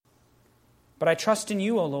But I trust in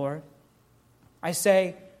you, O Lord. I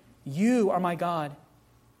say, you are my God.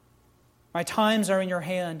 My times are in your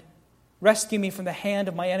hand. Rescue me from the hand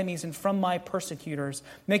of my enemies and from my persecutors.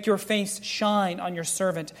 Make your face shine on your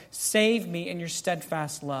servant. Save me in your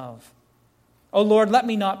steadfast love. O Lord, let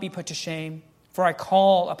me not be put to shame, for I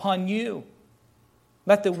call upon you.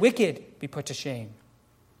 Let the wicked be put to shame.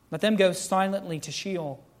 Let them go silently to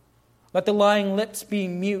Sheol. Let the lying lips be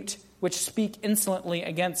mute, which speak insolently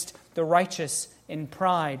against the righteous in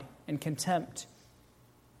pride and contempt.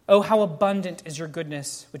 Oh, how abundant is your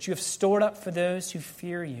goodness, which you have stored up for those who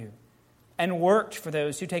fear you, and worked for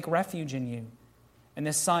those who take refuge in you, in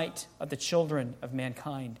the sight of the children of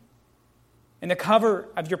mankind. In the cover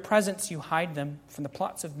of your presence you hide them from the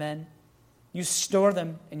plots of men. You store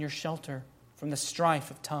them in your shelter from the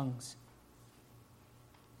strife of tongues.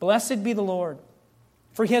 Blessed be the Lord,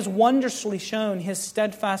 for he has wondrously shown his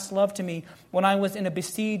steadfast love to me when I was in a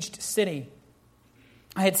besieged city.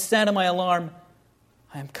 I had said in my alarm,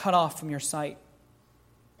 I am cut off from your sight.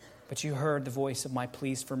 But you heard the voice of my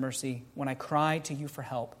pleas for mercy when I cried to you for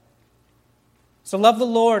help. So love the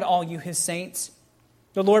Lord, all you his saints.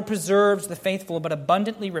 The Lord preserves the faithful, but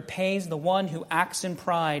abundantly repays the one who acts in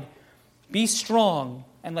pride. Be strong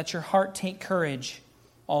and let your heart take courage,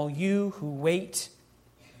 all you who wait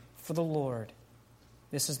for the Lord.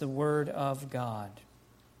 This is the word of God.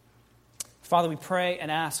 Father, we pray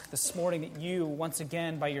and ask this morning that you, once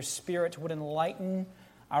again, by your Spirit, would enlighten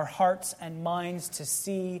our hearts and minds to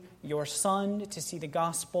see your Son, to see the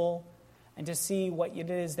gospel, and to see what it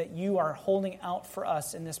is that you are holding out for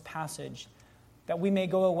us in this passage, that we may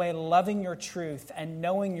go away loving your truth and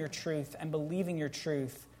knowing your truth and believing your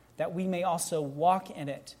truth, that we may also walk in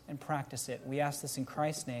it and practice it. We ask this in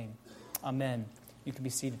Christ's name. Amen. You can be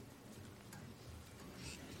seated.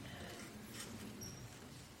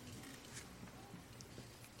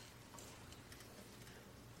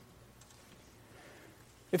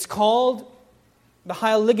 It's called the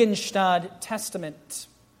Heiligenstadt Testament.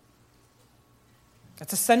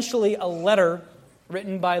 It's essentially a letter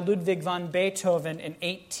written by Ludwig van Beethoven in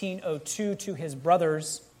 1802 to his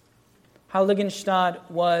brothers. Heiligenstadt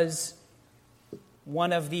was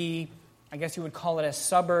one of the, I guess you would call it a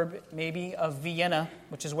suburb maybe, of Vienna,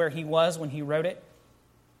 which is where he was when he wrote it.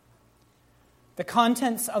 The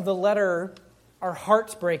contents of the letter are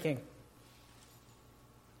heartbreaking.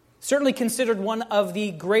 Certainly considered one of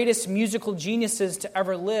the greatest musical geniuses to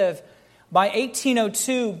ever live. By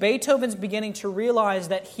 1802, Beethoven's beginning to realize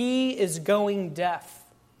that he is going deaf.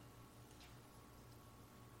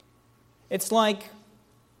 It's like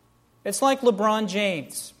LeBron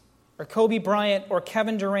James or Kobe Bryant or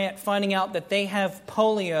Kevin Durant finding out that they have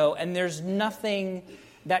polio and there's nothing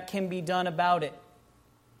that can be done about it.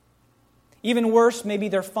 Even worse, maybe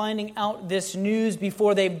they're finding out this news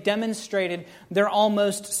before they've demonstrated their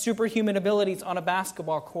almost superhuman abilities on a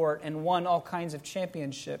basketball court and won all kinds of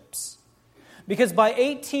championships. Because by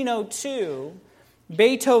 1802,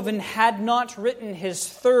 Beethoven had not written his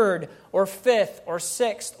third or fifth or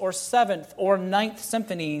sixth or seventh or ninth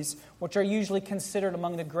symphonies, which are usually considered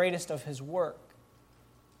among the greatest of his work.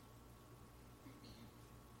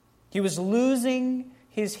 He was losing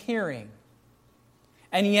his hearing.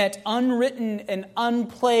 And yet unwritten and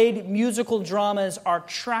unplayed musical dramas are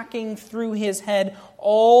tracking through his head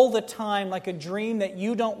all the time like a dream that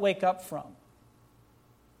you don't wake up from.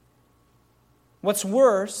 What's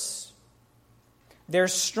worse,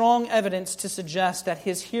 there's strong evidence to suggest that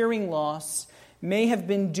his hearing loss may have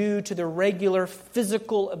been due to the regular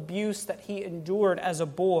physical abuse that he endured as a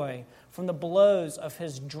boy from the blows of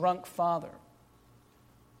his drunk father.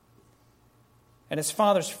 And his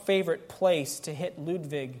father's favorite place to hit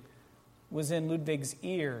Ludwig was in Ludwig's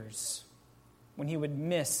ears when he would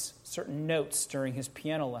miss certain notes during his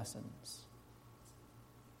piano lessons.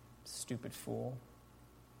 Stupid fool.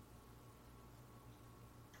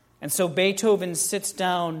 And so Beethoven sits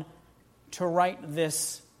down to write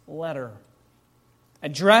this letter,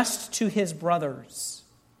 addressed to his brothers.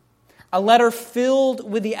 A letter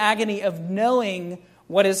filled with the agony of knowing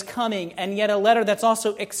what is coming, and yet a letter that's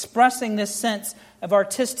also expressing this sense of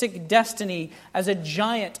artistic destiny as a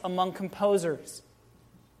giant among composers.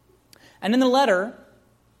 And in the letter,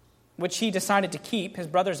 which he decided to keep, his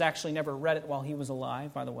brothers actually never read it while he was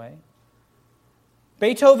alive, by the way,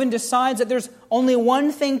 Beethoven decides that there's only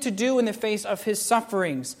one thing to do in the face of his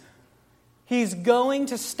sufferings. He's going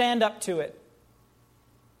to stand up to it.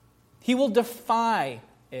 He will defy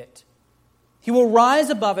it. He will rise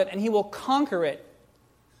above it, and he will conquer it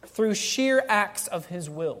through sheer acts of his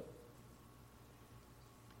will.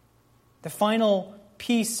 The final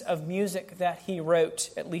piece of music that he wrote,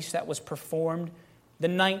 at least that was performed, the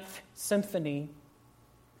Ninth Symphony,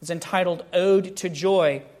 is entitled Ode to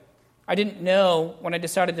Joy. I didn't know when I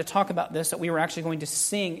decided to talk about this that we were actually going to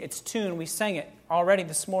sing its tune. We sang it already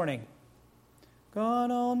this morning. God,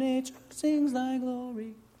 all nature sings thy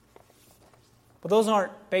glory. But those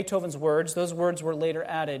aren't Beethoven's words. Those words were later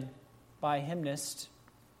added by a hymnist.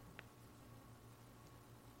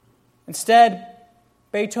 Instead,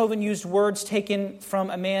 Beethoven used words taken from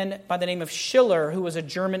a man by the name of Schiller, who was a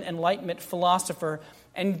German Enlightenment philosopher.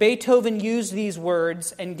 And Beethoven used these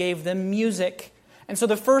words and gave them music. And so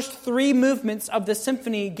the first three movements of the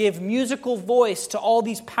symphony give musical voice to all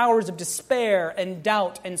these powers of despair and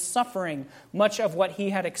doubt and suffering, much of what he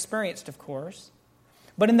had experienced, of course.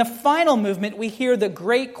 But in the final movement, we hear the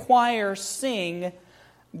great choir sing,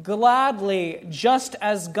 "Gladly, just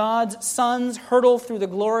as God's sons hurtle through the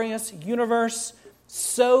glorious universe,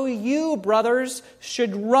 so you, brothers,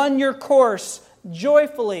 should run your course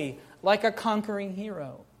joyfully like a conquering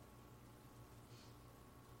hero."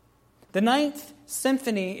 The Ninth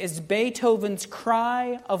Symphony is Beethoven's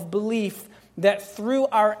cry of belief that through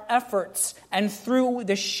our efforts and through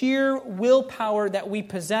the sheer willpower that we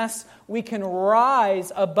possess, we can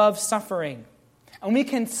rise above suffering. And we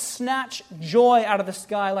can snatch joy out of the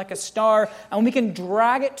sky like a star, and we can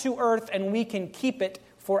drag it to earth, and we can keep it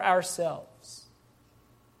for ourselves.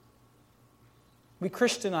 We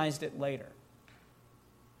Christianized it later.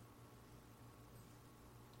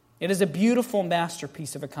 It is a beautiful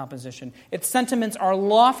masterpiece of a composition. Its sentiments are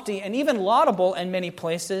lofty and even laudable in many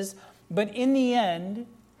places, but in the end,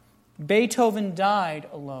 Beethoven died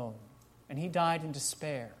alone, and he died in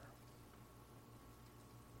despair.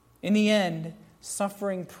 In the end,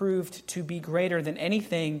 suffering proved to be greater than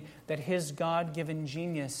anything that his God-given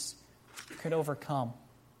genius could overcome.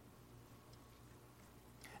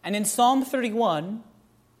 And in Psalm 31,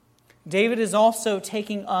 David is also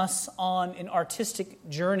taking us on an artistic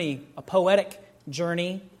journey, a poetic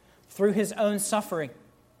journey, through his own suffering.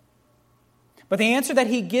 But the answer that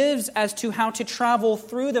he gives as to how to travel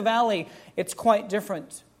through the valley, it's quite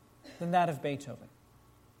different than that of Beethoven.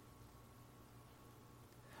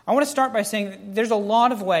 I want to start by saying that there's a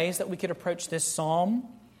lot of ways that we could approach this psalm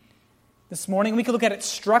this morning. We could look at it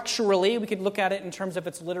structurally. We could look at it in terms of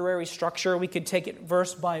its literary structure. We could take it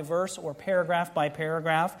verse by verse or paragraph by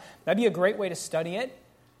paragraph. That'd be a great way to study it.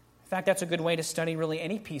 In fact, that's a good way to study really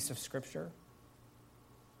any piece of Scripture.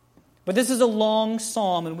 But this is a long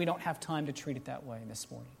psalm, and we don't have time to treat it that way this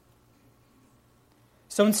morning.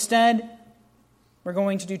 So instead, we're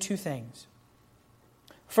going to do two things.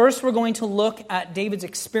 First, we're going to look at David's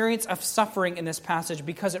experience of suffering in this passage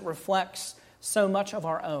because it reflects so much of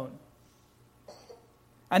our own.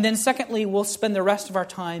 And then secondly, we'll spend the rest of our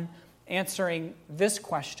time answering this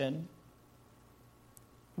question: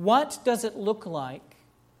 what does it look like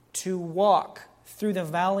to walk through the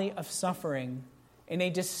valley of suffering in a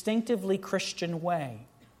distinctively Christian way?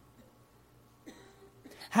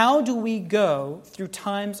 How do we go through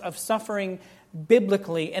times of suffering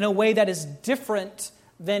biblically in a way that is different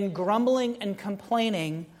than grumbling and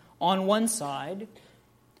complaining on one side,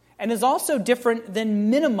 and is also different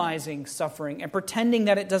than minimizing suffering and pretending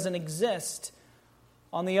that it doesn't exist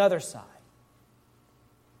on the other side?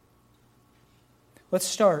 Let's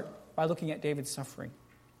start by looking at David's suffering.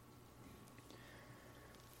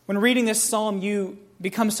 When reading this psalm, you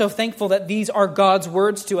become so thankful that these are God's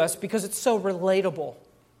words to us because it's so relatable.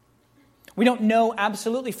 We don't know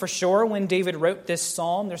absolutely for sure when David wrote this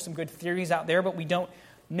psalm. There's some good theories out there, but we don't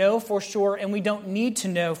know for sure, and we don't need to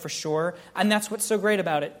know for sure, and that's what's so great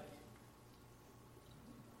about it.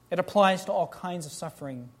 It applies to all kinds of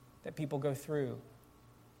suffering that people go through.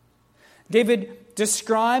 David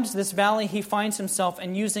describes this valley he finds himself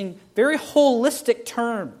in using very holistic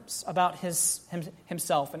terms about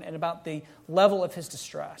himself and about the level of his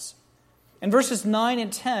distress. In verses 9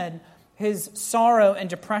 and 10, his sorrow and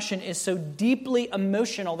depression is so deeply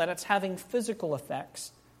emotional that it's having physical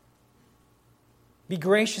effects. Be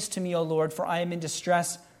gracious to me, O Lord, for I am in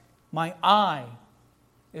distress. My eye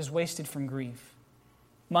is wasted from grief.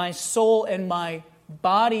 My soul and my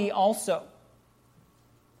body also.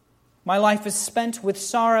 My life is spent with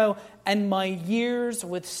sorrow, and my years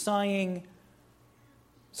with sighing.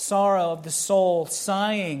 Sorrow of the soul,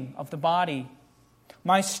 sighing of the body.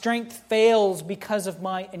 My strength fails because of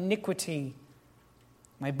my iniquity.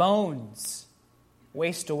 My bones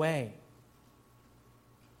waste away.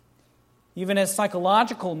 Even as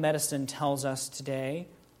psychological medicine tells us today,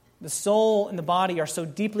 the soul and the body are so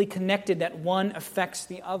deeply connected that one affects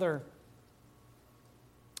the other.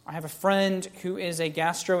 I have a friend who is a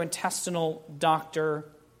gastrointestinal doctor,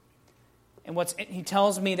 And he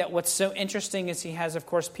tells me that what's so interesting is he has, of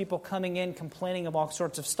course, people coming in complaining of all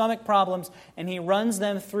sorts of stomach problems, and he runs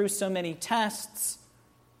them through so many tests.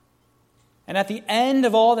 And at the end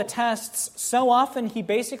of all the tests, so often he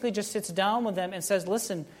basically just sits down with them and says,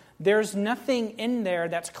 listen, there's nothing in there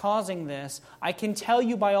that's causing this. I can tell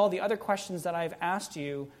you by all the other questions that I've asked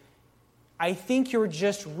you, I think you're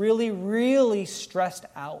just really, really stressed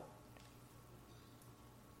out.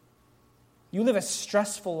 You live a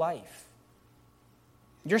stressful life.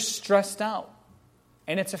 You're stressed out,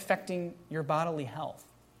 and it's affecting your bodily health.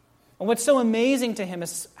 And what's so amazing to him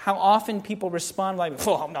is how often people respond like,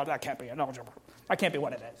 oh, no, that can't be it. No, that can't be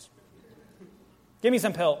what it is. Give me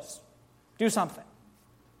some pills. Do something.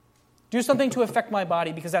 Do something to affect my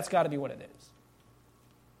body, because that's got to be what it is.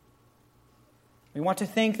 We want to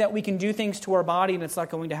think that we can do things to our body and it's not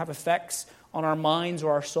going to have effects on our minds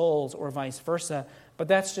or our souls or vice versa, but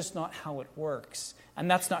that's just not how it works.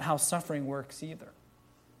 And that's not how suffering works either.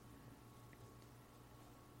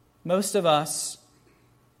 Most of us,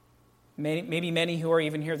 maybe many who are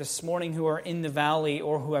even here this morning who are in the valley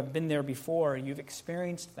or who have been there before, you've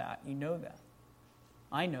experienced that. You know that.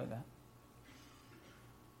 I know that.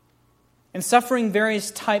 In suffering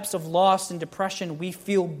various types of loss and depression, we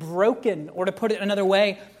feel broken, or to put it another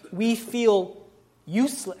way, we feel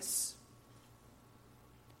useless.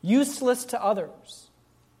 Useless to others,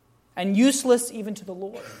 and useless even to the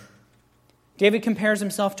Lord. David compares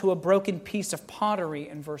himself to a broken piece of pottery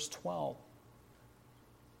in verse 12.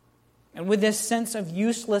 And with this sense of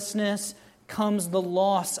uselessness comes the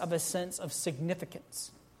loss of a sense of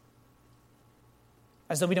significance,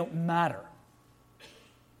 as though we don't matter.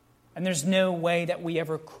 And there's no way that we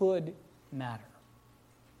ever could matter.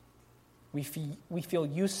 We feel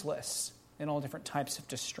useless in all different types of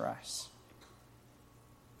distress.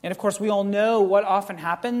 And of course, we all know what often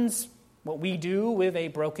happens, what we do with a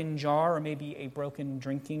broken jar or maybe a broken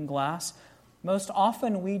drinking glass. Most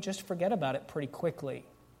often, we just forget about it pretty quickly.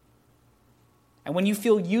 And when you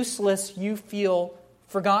feel useless, you feel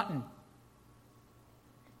forgotten.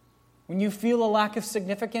 When you feel a lack of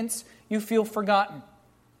significance, you feel forgotten.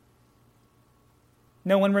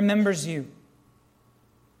 No one remembers you,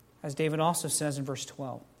 as David also says in verse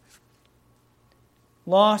 12.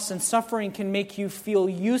 Loss and suffering can make you feel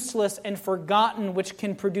useless and forgotten, which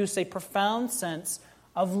can produce a profound sense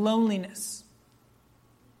of loneliness.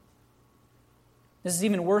 This is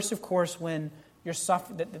even worse, of course, when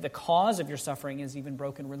the cause of your suffering is even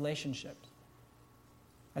broken relationships,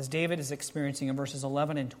 as David is experiencing in verses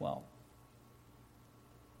 11 and 12.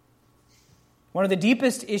 One of the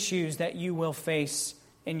deepest issues that you will face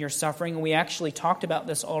in your suffering, and we actually talked about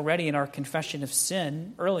this already in our confession of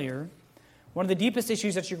sin earlier, one of the deepest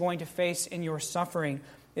issues that you're going to face in your suffering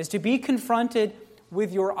is to be confronted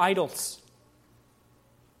with your idols.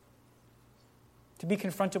 To be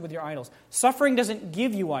confronted with your idols. Suffering doesn't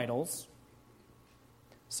give you idols.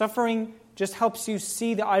 Suffering just helps you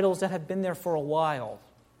see the idols that have been there for a while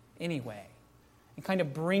anyway. It kind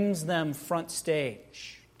of brings them front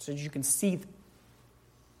stage so that you can see them.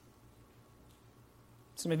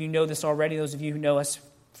 Some of you know this already. Those of you who know us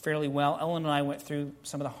fairly well, Ellen and I went through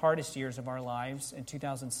some of the hardest years of our lives in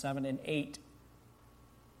 2007 and 2008.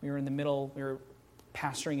 We were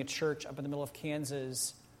pastoring a church up in the middle of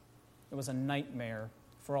Kansas. It was a nightmare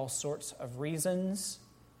for all sorts of reasons.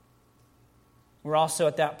 We're also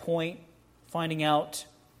at that point finding out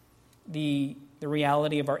the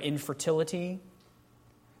reality of our infertility.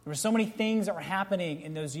 There were so many things that were happening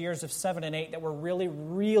in those years of 7 and 8 that were really,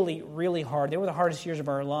 really, really hard. They were the hardest years of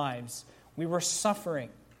our lives. We were suffering.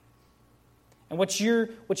 And what you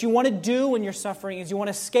want to do when you're suffering is you want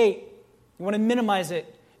to escape. You want to minimize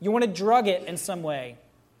it. You want to drug it in some way.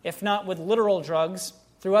 If not with literal drugs,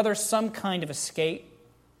 through some kind of escape.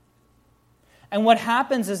 And what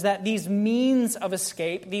happens is that these means of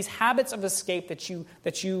escape, these habits of escape that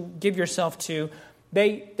you give yourself to,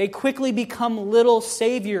 they quickly become little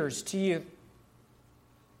saviors to you.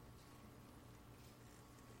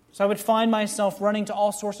 So I would find myself running to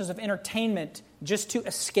all sources of entertainment just to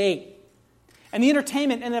escape. And the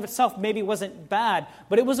entertainment in and of itself maybe wasn't bad,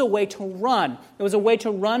 but it was a way to run. It was a way to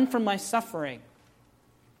run from my suffering.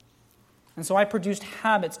 And so I produced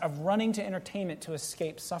habits of running to entertainment to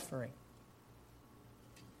escape suffering.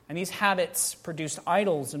 And these habits produced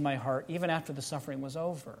idols in my heart even after the suffering was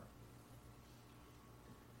over.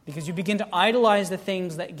 Because you begin to idolize the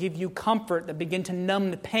things that give you comfort, that begin to numb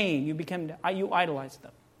the pain. You idolize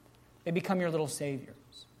them. They become your little saviors.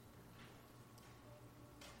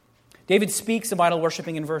 David speaks of idol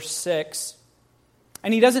worshiping in verse 6.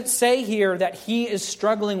 And he doesn't say here that he is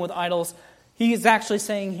struggling with idols. He is actually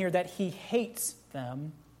saying here that he hates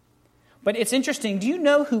them. But it's interesting. Do you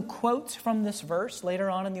know who quotes from this verse later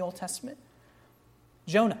on in the Old Testament?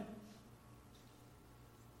 Jonah.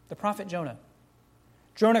 The prophet Jonah.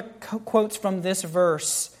 Jonah quotes from this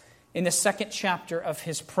verse in the second chapter of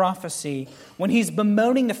his prophecy when he's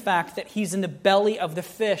bemoaning the fact that he's in the belly of the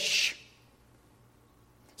fish.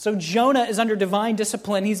 So Jonah is under divine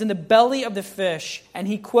discipline. He's in the belly of the fish, and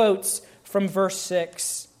he quotes from verse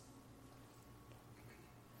 6.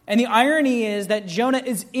 And the irony is that Jonah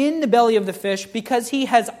is in the belly of the fish because he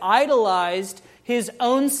has idolized his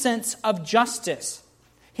own sense of justice.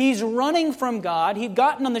 He's running from God. He'd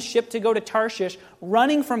gotten on the ship to go to Tarshish,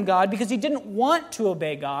 running from God because he didn't want to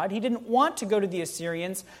obey God. He didn't want to go to the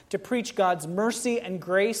Assyrians to preach God's mercy and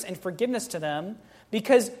grace and forgiveness to them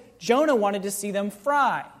because Jonah wanted to see them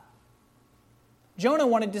fry. Jonah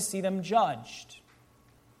wanted to see them judged.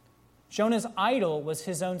 Jonah's idol was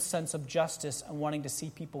his own sense of justice and wanting to see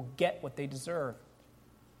people get what they deserve.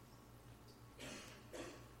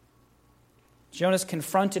 Jonah's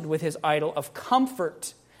confronted with his idol of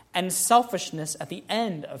comfort and selfishness at the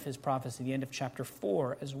end of his prophecy, the end of chapter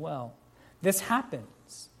 4 as well. This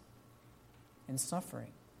happens in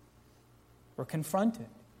suffering. We're confronted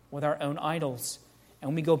with our own idols,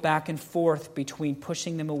 and we go back and forth between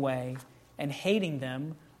pushing them away and hating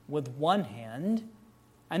them with one hand,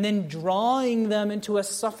 and then drawing them into a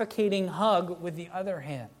suffocating hug with the other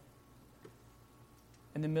hand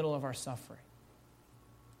in the middle of our suffering.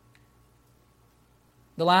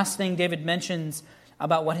 The last thing David mentions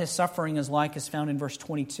about what his suffering is like is found in verse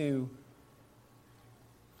 22.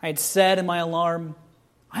 I had said in my alarm,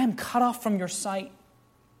 I am cut off from your sight.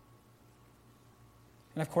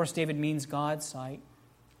 And of course, David means God's sight.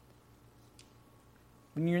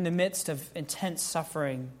 When you're in the midst of intense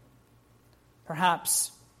suffering,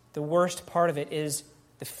 perhaps the worst part of it is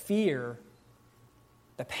the fear,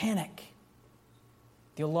 the panic,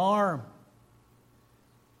 the alarm,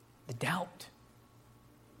 the doubt.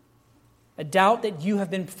 A doubt that you have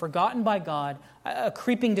been forgotten by God, a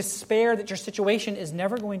creeping despair that your situation is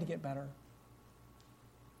never going to get better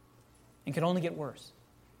and can only get worse.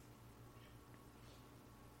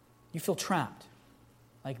 You feel trapped,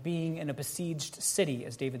 like being in a besieged city,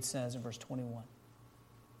 as David says in verse 21.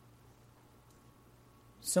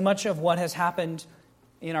 So much of what has happened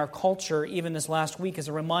in our culture, even this last week, is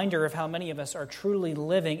a reminder of how many of us are truly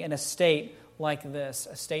living in a state like this,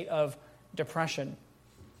 a state of depression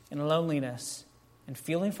and loneliness and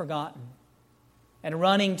feeling forgotten and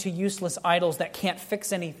running to useless idols that can't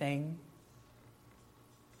fix anything,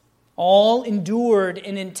 all endured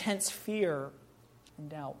in intense fear and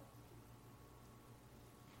doubt.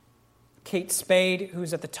 Kate Spade,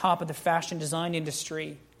 who's at the top of the fashion design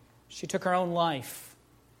industry, she took her own life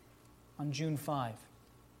on June 5.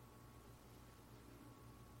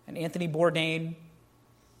 And Anthony Bourdain,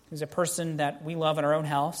 who's a person that we love in our own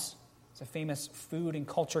house, he's a famous food and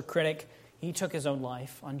culture critic, he took his own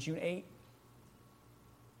life on June 8.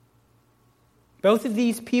 Both of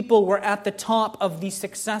these people were at the top of the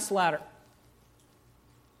success ladder.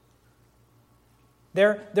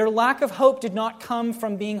 Their lack of hope did not come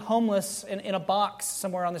from being homeless in a box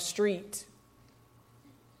somewhere on the street.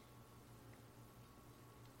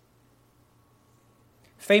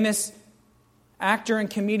 Famous actor and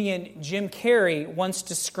comedian Jim Carrey once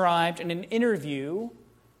described in an interview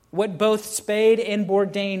what both Spade and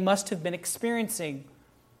Bourdain must have been experiencing.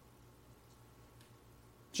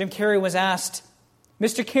 Jim Carrey was asked,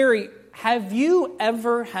 "Mr. Carrey, have you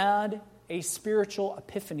ever had a spiritual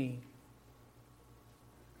epiphany?"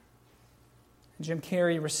 Jim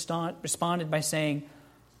Carrey responded by saying,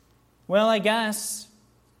 "Well, I guess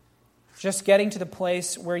just getting to the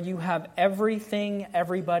place where you have everything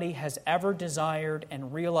everybody has ever desired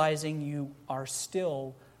and realizing you are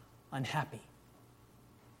still unhappy.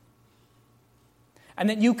 And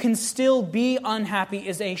that you can still be unhappy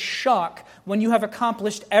is a shock when you have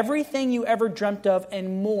accomplished everything you ever dreamt of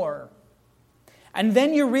and more. And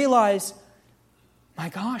then you realize, my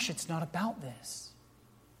gosh, it's not about this.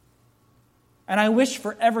 And I wish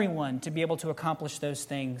for everyone to be able to accomplish those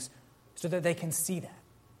things so that they can see that."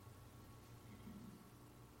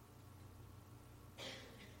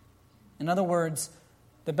 In other words,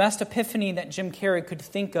 the best epiphany that Jim Carrey could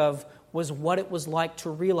think of was what it was like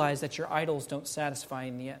to realize that your idols don't satisfy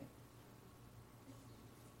in the end.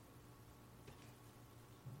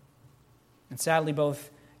 And sadly,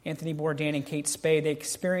 both Anthony Bourdain and Kate Spade, they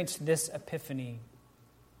experienced this epiphany,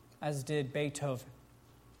 as did Beethoven,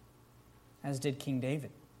 as did King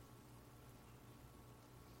David.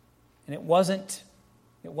 And it wasn't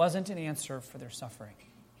an answer for their suffering.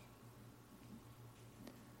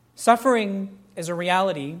 Suffering is a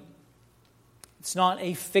reality It's not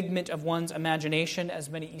a figment of one's imagination, as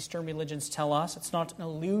many Eastern religions tell us. It's not an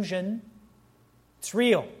illusion. It's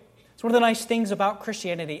real. It's one of the nice things about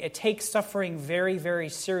Christianity. It takes suffering very, very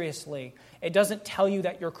seriously. It doesn't tell you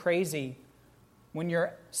that you're crazy when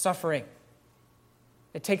you're suffering.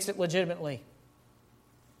 It takes it legitimately.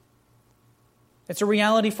 It's a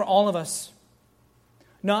reality for all of us,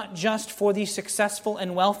 not just for the successful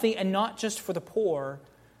and wealthy, and not just for the poor.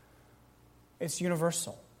 It's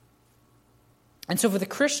universal. And so for the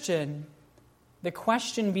Christian, the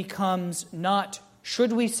question becomes not,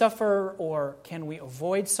 should we suffer or can we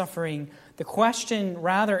avoid suffering? The question,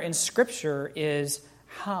 rather, in Scripture is,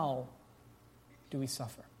 how do we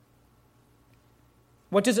suffer?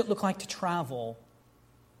 What does it look like to travel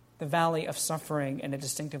the valley of suffering in a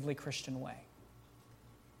distinctively Christian way?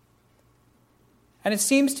 And it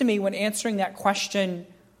seems to me when answering that question,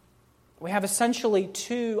 we have essentially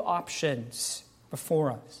two options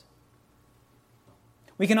before us.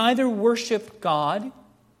 We can either worship God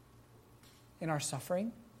in our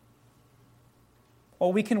suffering,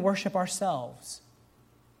 or we can worship ourselves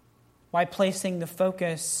by placing the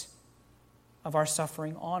focus of our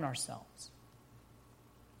suffering on ourselves.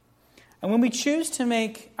 And when we choose to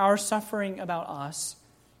make our suffering about us,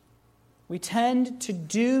 we tend to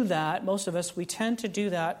do that, most of us, we tend to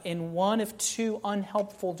do that in one of two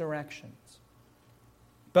unhelpful directions,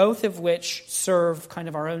 both of which serve kind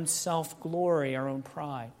of our own self-glory, our own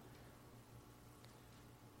pride.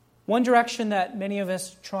 One direction that many of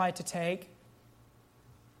us try to take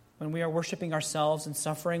when we are worshiping ourselves and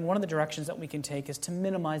suffering, one of the directions that we can take is to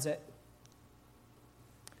minimize it,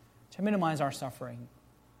 to minimize our suffering.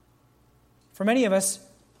 For many of us,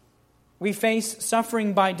 we face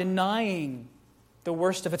suffering by denying the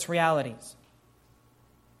worst of its realities.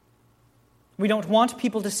 We don't want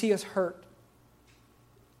people to see us hurt.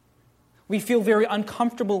 We feel very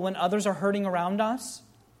uncomfortable when others are hurting around us.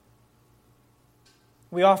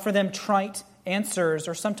 We offer them trite answers,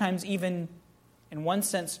 or sometimes even, in one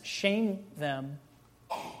sense, shame them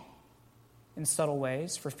in subtle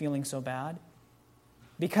ways for feeling so bad,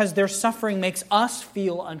 because their suffering makes us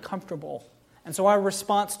feel uncomfortable. And so our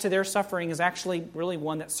response to their suffering is actually really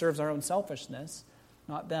one that serves our own selfishness,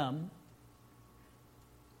 not them.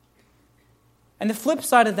 And the flip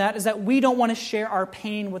side of that is that we don't want to share our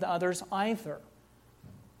pain with others either,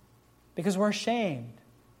 because we're ashamed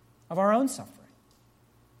of our own suffering.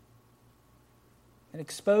 It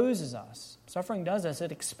exposes us. Suffering does this.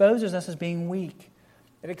 It exposes us as being weak.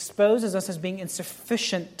 It exposes us as being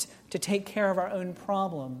insufficient to take care of our own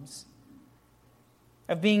problems,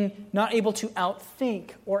 of being not able to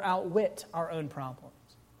outthink or outwit our own problems.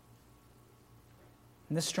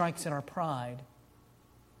 And this strikes at our pride.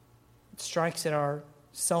 It strikes at our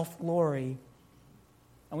self-glory.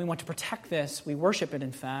 And we want to protect this. We worship it,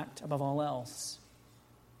 in fact, above all else.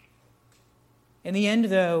 In the end,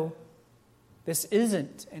 though, this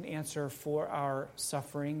isn't an answer for our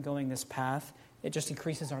suffering going this path. It just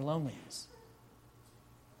increases our loneliness.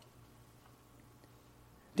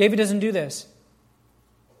 David doesn't do this.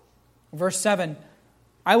 Verse 7,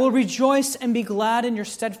 I will rejoice and be glad in your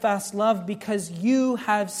steadfast love because you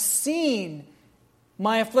have seen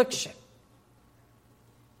my affliction.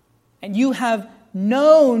 And you have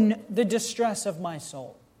known the distress of my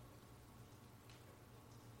soul.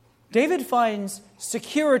 David finds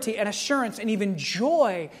security and assurance and even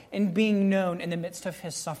joy in being known in the midst of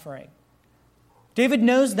his suffering. David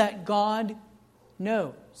knows that God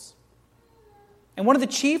knows. And one of the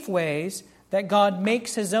chief ways that God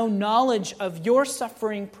makes his own knowledge of your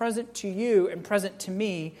suffering present to you and present to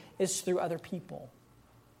me is through other people.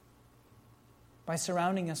 By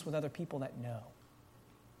surrounding us with other people that know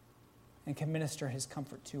and can minister his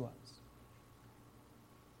comfort to us.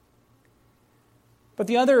 But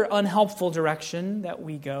the other unhelpful direction that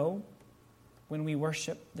we go when we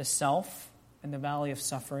worship the self in the valley of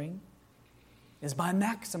suffering is by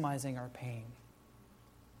maximizing our pain.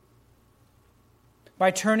 By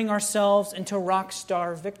turning ourselves into rock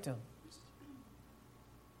star victims.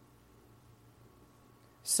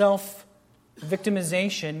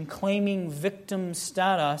 Self-victimization, claiming victim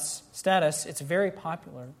status, it's very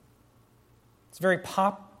popular. It's very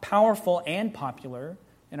powerful and popular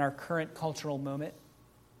in our current cultural moment.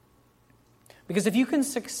 Because if you can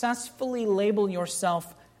successfully label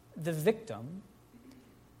yourself the victim,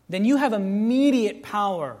 then you have immediate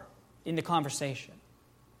power in the conversation.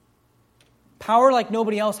 Power like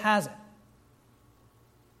nobody else has it.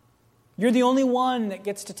 You're the only one that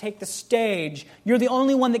gets to take the stage. You're the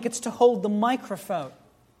only one that gets to hold the microphone.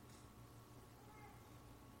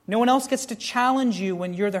 No one else gets to challenge you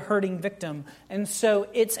when you're the hurting victim. And so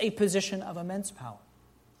it's a position of immense power.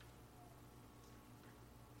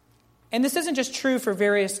 And this isn't just true for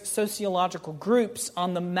various sociological groups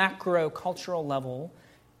on the macro cultural level.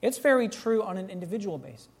 It's very true on an individual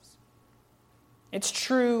basis. It's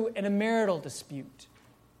true in a marital dispute.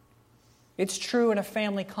 It's true in a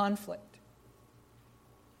family conflict.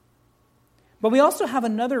 But we also have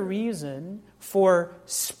another reason for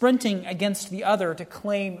sprinting against the other to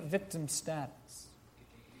claim victim status.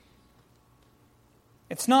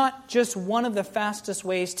 It's not just one of the fastest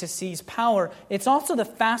ways to seize power, it's also the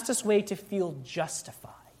fastest way to feel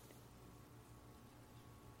justified.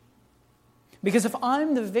 Because if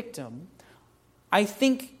I'm the victim, I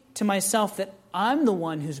think to myself that I'm the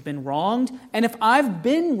one who's been wronged, and if I've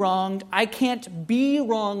been wronged, I can't be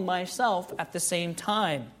wrong myself at the same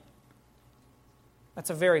time. That's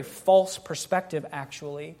a very false perspective,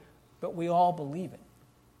 actually, but we all believe it.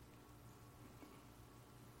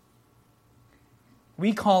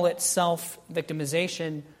 We call it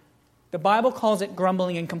self-victimization. The Bible calls it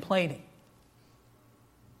grumbling and complaining.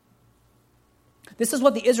 This is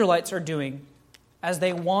what the Israelites are doing as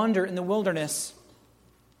they wander in the wilderness.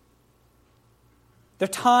 They're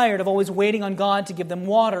tired of always waiting on God to give them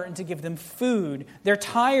water and to give them food. They're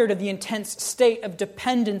tired of the intense state of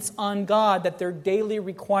dependence on God that they're daily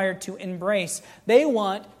required to embrace. They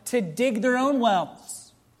want to dig their own wells.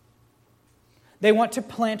 They want to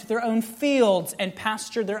plant their own fields and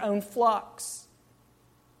pasture their own flocks.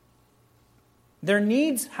 Their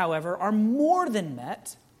needs, however, are more than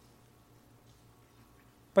met.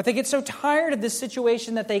 But they get so tired of this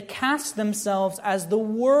situation that they cast themselves as the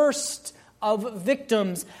worst of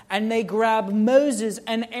victims, and they grab Moses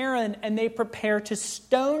and Aaron and they prepare to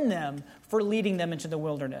stone them for leading them into the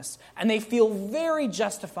wilderness. And they feel very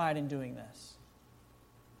justified in doing this.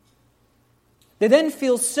 They then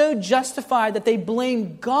feel so justified that they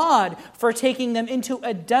blame God for taking them into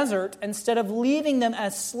a desert instead of leaving them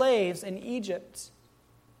as slaves in Egypt.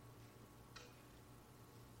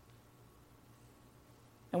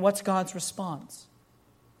 And what's God's response?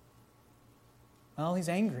 Well, He's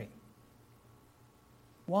angry.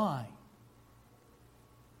 Why?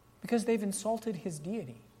 Because they've insulted His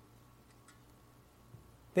deity.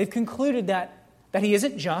 They've concluded that He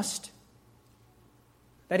isn't just,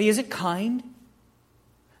 that He isn't kind,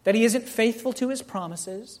 that He isn't faithful to His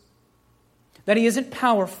promises, that He isn't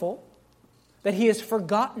powerful, that He has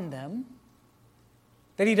forgotten them,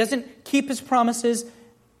 that He doesn't keep His promises,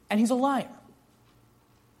 and He's a liar.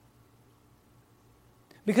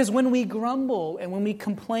 Because when we grumble and when we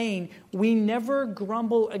complain, we never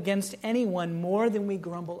grumble against anyone more than we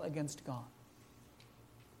grumble against God.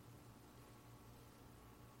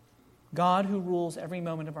 God who rules every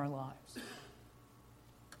moment of our lives.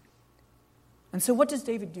 And so what does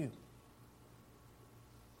David do?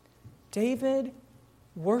 David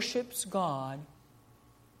worships God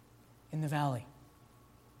in the valley.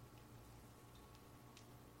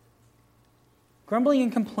 Grumbling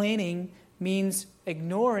and complaining means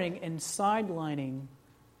ignoring and sidelining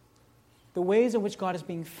the ways in which God is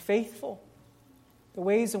being faithful, the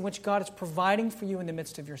ways in which God is providing for you in the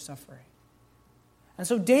midst of your suffering. And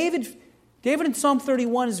so David in Psalm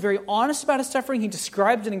 31 is very honest about his suffering. He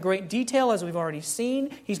describes it in great detail, as we've already seen.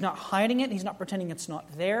 He's not hiding it. He's not pretending it's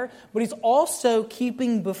not there. But he's also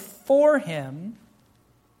keeping before him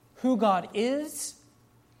who God is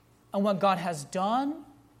and what God has done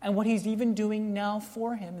and what He's even doing now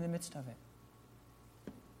for him in the midst of it.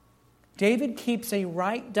 David keeps a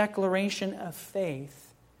right declaration of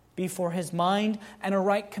faith before his mind and a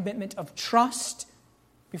right commitment of trust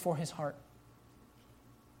before his heart.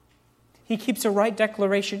 He keeps a right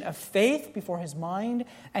declaration of faith before his mind,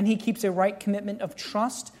 and he keeps a right commitment of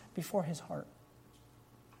trust before his heart.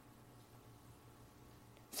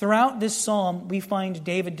 Throughout this psalm, we find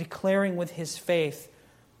David declaring with his faith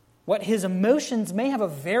what his emotions may have a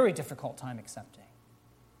very difficult time accepting.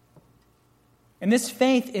 And this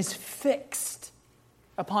faith is fixed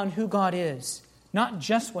upon who God is, not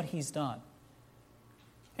just what He's done.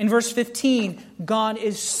 In verse 15, God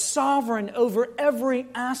is sovereign over every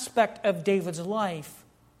aspect of David's life.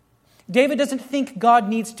 David doesn't think God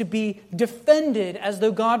needs to be defended as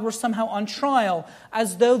though God were somehow on trial,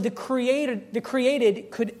 as though the created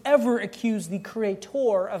could ever accuse the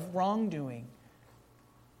Creator of wrongdoing.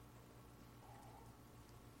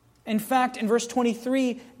 In fact, in verse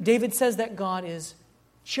 23, David says that God is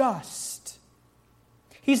just.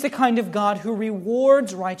 He's the kind of God who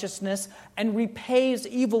rewards righteousness and repays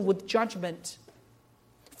evil with judgment.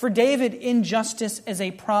 For David, injustice is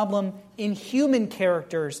a problem in human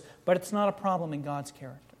characters, but it's not a problem in God's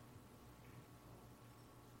character.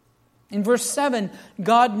 In verse 7,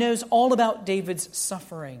 God knows all about David's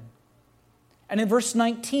suffering. And in verse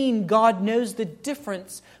 19, God knows the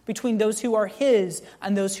difference between those who are His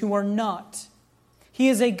and those who are not. He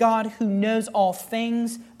is a God who knows all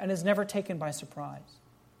things and is never taken by surprise.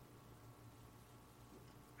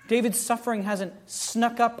 David's suffering hasn't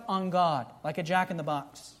snuck up on God like a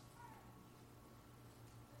jack-in-the-box.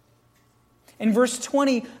 In verse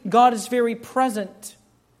 20, God is very present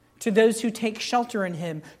to those who take shelter in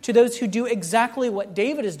Him, to those who do exactly what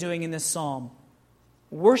David is doing in this psalm.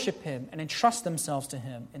 Worship Him and entrust themselves to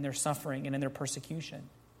Him in their suffering and in their persecution.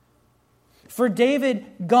 For David,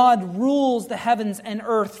 God rules the heavens and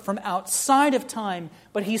earth from outside of time,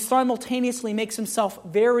 but He simultaneously makes Himself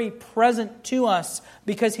very present to us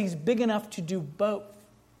because He's big enough to do both.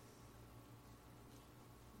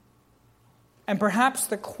 And perhaps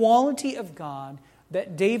the quality of God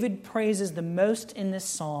that David praises the most in this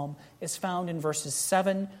psalm is found in verses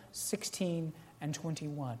 7, 16, and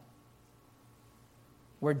 21.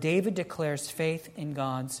 Where David declares faith in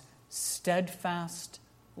God's steadfast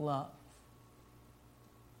love.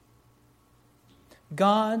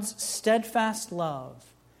 God's steadfast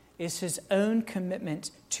love is His own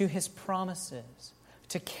commitment to His promises,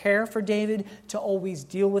 to care for David, to always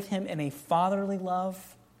deal with him in a fatherly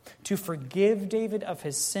love, to forgive David of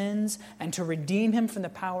his sins, and to redeem him from the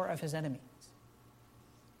power of his enemies.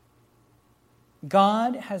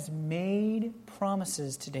 God has made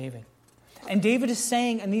promises to David. And David is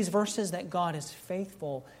saying in these verses that God is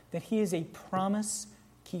faithful, that He is a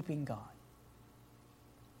promise-keeping God.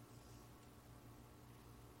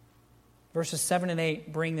 Verses 7 and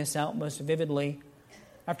 8 bring this out most vividly.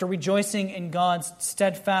 After rejoicing in God's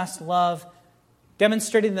steadfast love,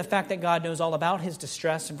 demonstrating the fact that God knows all about his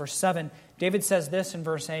distress, in verse 7, David says this in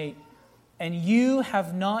verse 8, "And you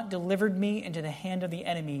have not delivered me into the hand of the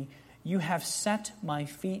enemy. You have set my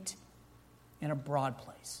feet in a broad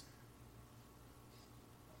place."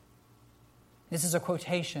 This is a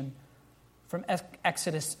quotation from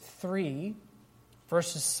Exodus 3,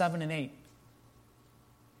 verses 7 and 8.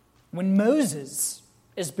 When Moses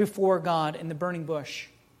is before God in the burning bush,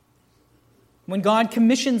 when God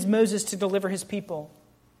commissions Moses to deliver his people,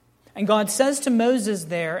 and God says to Moses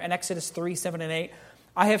there in Exodus 3, 7 and 8,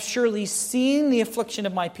 "I have surely seen the affliction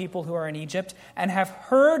of my people who are in Egypt, and have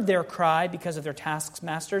heard their cry because of their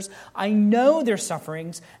taskmasters. I know their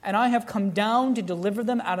sufferings, and I have come down to deliver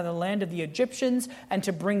them out of the land of the Egyptians, and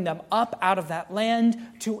to bring them up out of that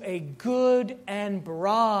land to a good and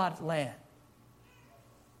broad land,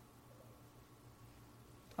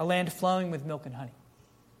 a land flowing with milk and honey."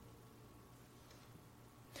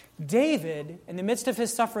 David, in the midst of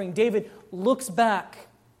his suffering, David looks back.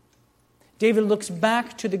 David looks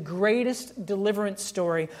back to the greatest deliverance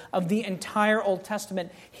story of the entire Old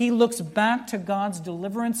Testament. He looks back to God's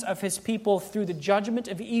deliverance of his people through the judgment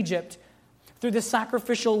of Egypt, through the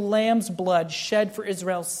sacrificial lamb's blood shed for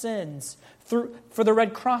Israel's sins, for the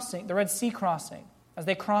Red Sea crossing, as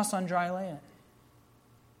they cross on dry land.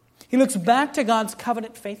 He looks back to God's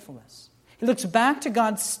covenant faithfulness. He looks back to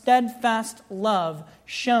God's steadfast love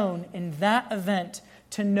shown in that event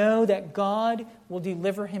to know that God will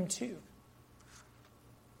deliver him too.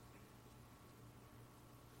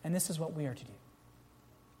 And this is what we are to do.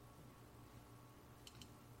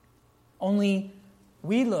 Only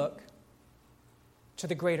we look to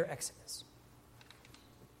the greater Exodus.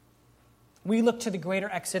 We look to the greater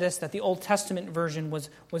Exodus that the Old Testament version was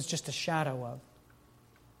just a shadow of.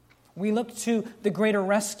 We look to the greater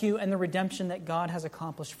rescue and the redemption that God has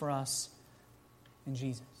accomplished for us in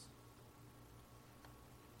Jesus.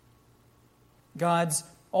 God's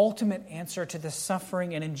ultimate answer to the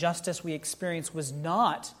suffering and injustice we experience was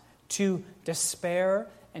not to despair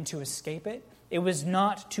and to escape it. It was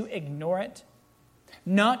not to ignore it.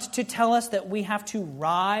 Not to tell us that we have to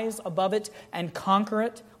rise above it and conquer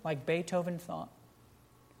it like Beethoven thought.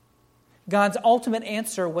 God's ultimate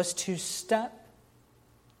answer was to step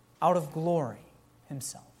out of glory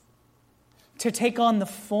himself, to take on the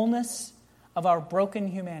fullness of our broken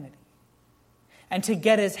humanity, and to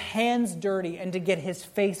get his hands dirty and to get his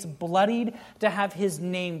face bloodied, to have his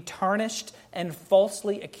name tarnished and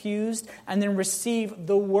falsely accused, and then receive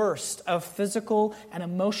the worst of physical and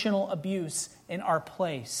emotional abuse in our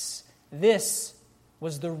place. This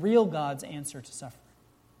was the real God's answer to suffering.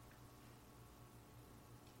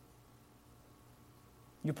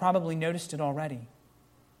 You probably noticed it already.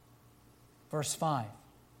 Verse 5.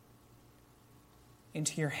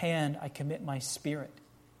 "Into your hand I commit my spirit."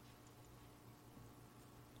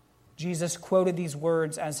 Jesus quoted these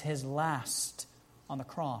words as his last on the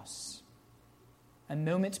cross, a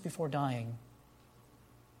moment before dying.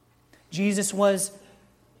 Jesus was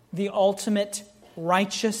the ultimate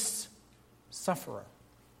righteous sufferer.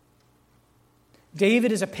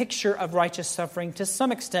 David is a picture of righteous suffering to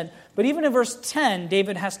some extent, but even in verse 10,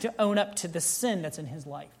 David has to own up to the sin that's in his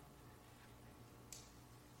life.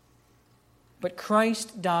 But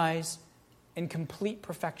Christ dies in complete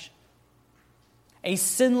perfection, a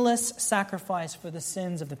sinless sacrifice for the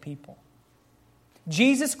sins of the people.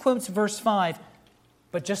 Jesus quotes verse 5,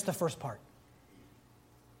 but just the first part.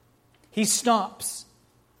 He stops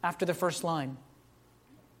after the first line.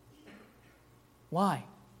 Why?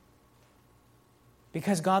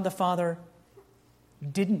 Because God the Father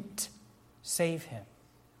didn't save him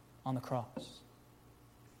on the cross.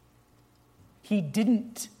 He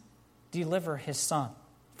didn't deliver his Son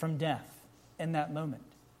from death in that moment.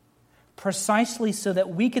 Precisely so that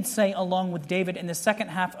we could say, along with David in the second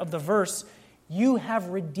half of the verse, "You have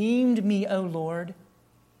redeemed me, O Lord,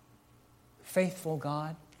 faithful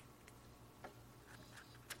God."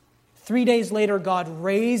 3 days later, God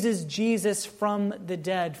raises Jesus from the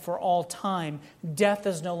dead for all time. Death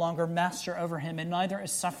is no longer master over him, and neither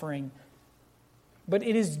is suffering. But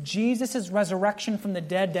it is Jesus' resurrection from the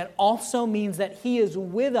dead that also means that he is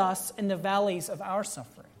with us in the valleys of our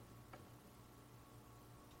suffering.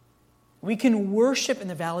 We can worship in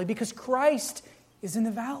the valley because Christ is in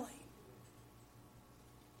the valley.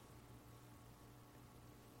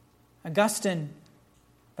 Augustine,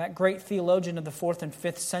 that great theologian of the 4th and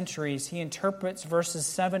 5th centuries, he interprets verses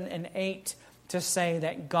 7 and 8 to say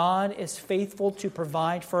that God is faithful to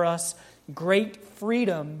provide for us great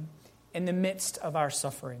freedom in the midst of our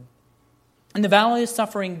suffering. In the valley of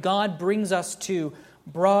suffering, God brings us to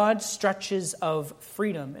broad stretches of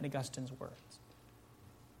freedom, in Augustine's words.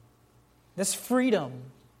 This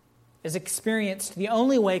freedom is experienced the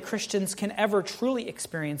only way Christians can ever truly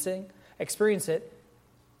experience it.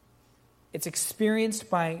 It's experienced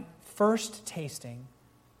by first tasting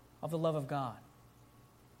of the love of God.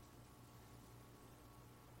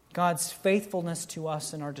 God's faithfulness to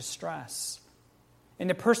us in our distress, in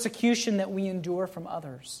the persecution that we endure from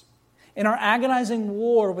others, in our agonizing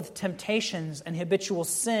war with temptations and habitual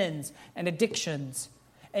sins and addictions.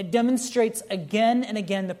 It demonstrates again and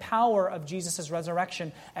again the power of Jesus'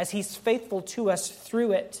 resurrection as he's faithful to us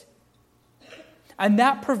through it. And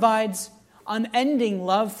that provides unending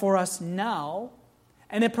love for us now,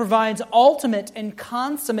 and it provides ultimate and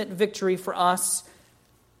consummate victory for us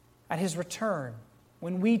at his return,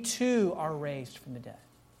 when we too are raised from the dead.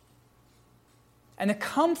 And the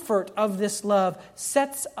comfort of this love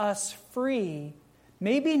sets us free,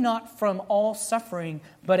 maybe not from all suffering,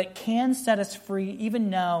 but it can set us free even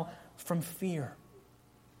now from fear.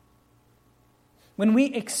 When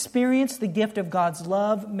we experience the gift of God's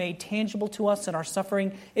love made tangible to us in our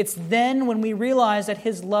suffering, it's then when we realize that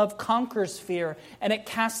his love conquers fear and it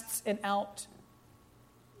casts it out.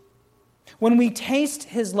 When we taste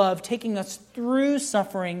his love taking us through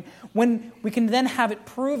suffering, when we can then have it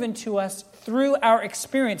proven to us through our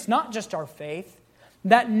experience, not just our faith,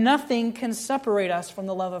 that nothing can separate us from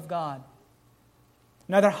the love of God.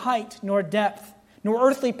 Neither height nor depth, nor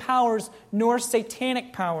earthly powers, nor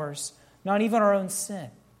satanic powers, not even our own sin.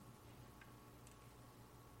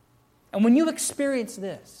 And when you experience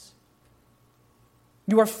this,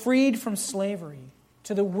 you are freed from slavery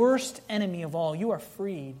to the worst enemy of all. You are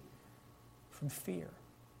freed from fear.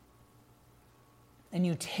 And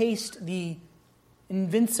you taste the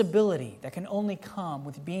invincibility that can only come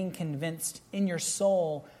with being convinced in your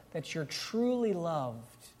soul that you're truly loved,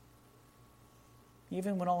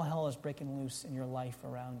 even when all hell is breaking loose in your life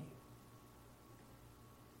around you.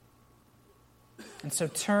 And so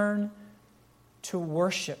turn to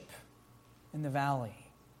worship in the valley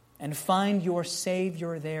and find your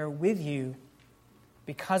Savior there with you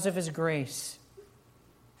because of his grace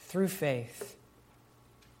through faith.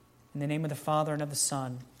 In the name of the Father and of the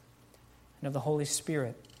Son and of the Holy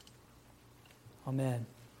Spirit. Amen.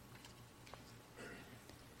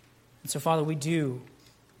 And so, Father, we do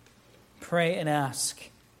pray and ask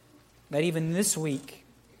that even this week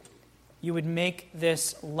you would make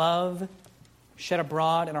this love shed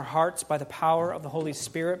abroad in our hearts by the power of the Holy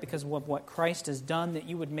Spirit because of what Christ has done, that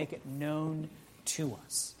you would make it known to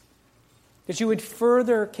us. That you would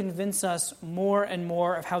further convince us more and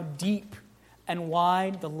more of how deep and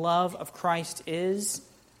wide the love of Christ is,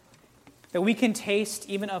 that we can taste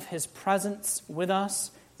even of his presence with us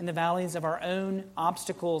in the valleys of our own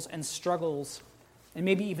obstacles and struggles, and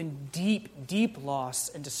maybe even deep, deep loss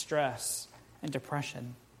and distress and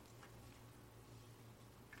depression.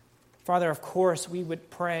 Father, of course, we would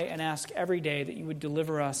pray and ask every day that you would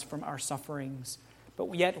deliver us from our sufferings.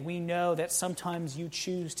 But yet we know that sometimes you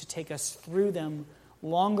choose to take us through them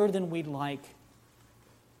longer than we'd like.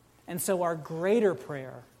 And so our greater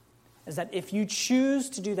prayer is that if you choose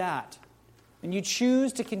to do that, and you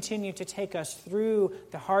choose to continue to take us through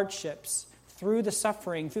the hardships, through the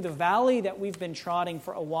suffering, through the valley that we've been trotting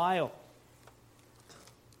for a while,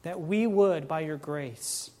 that we would, by your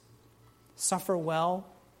grace, suffer well,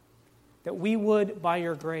 that we would, by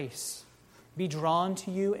your grace, be drawn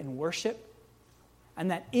to you in worship,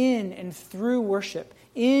 and that in and through worship,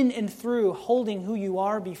 in and through holding who you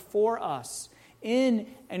are before us, in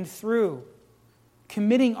and through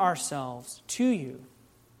committing ourselves to you,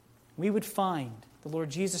 we would find the Lord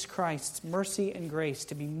Jesus Christ's mercy and grace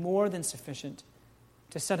to be more than sufficient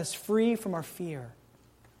to set us free from our fear,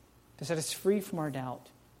 to set us free from our doubt.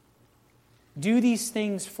 Do these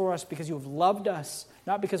things for us because you have loved us,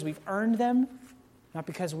 not because we've earned them, not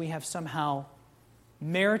because we have somehow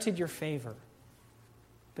merited your favor,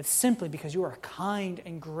 but simply because you are a kind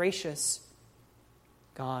and gracious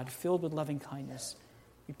God, filled with loving kindness.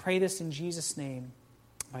 We pray this in Jesus' name,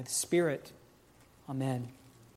 by the Spirit. Amen.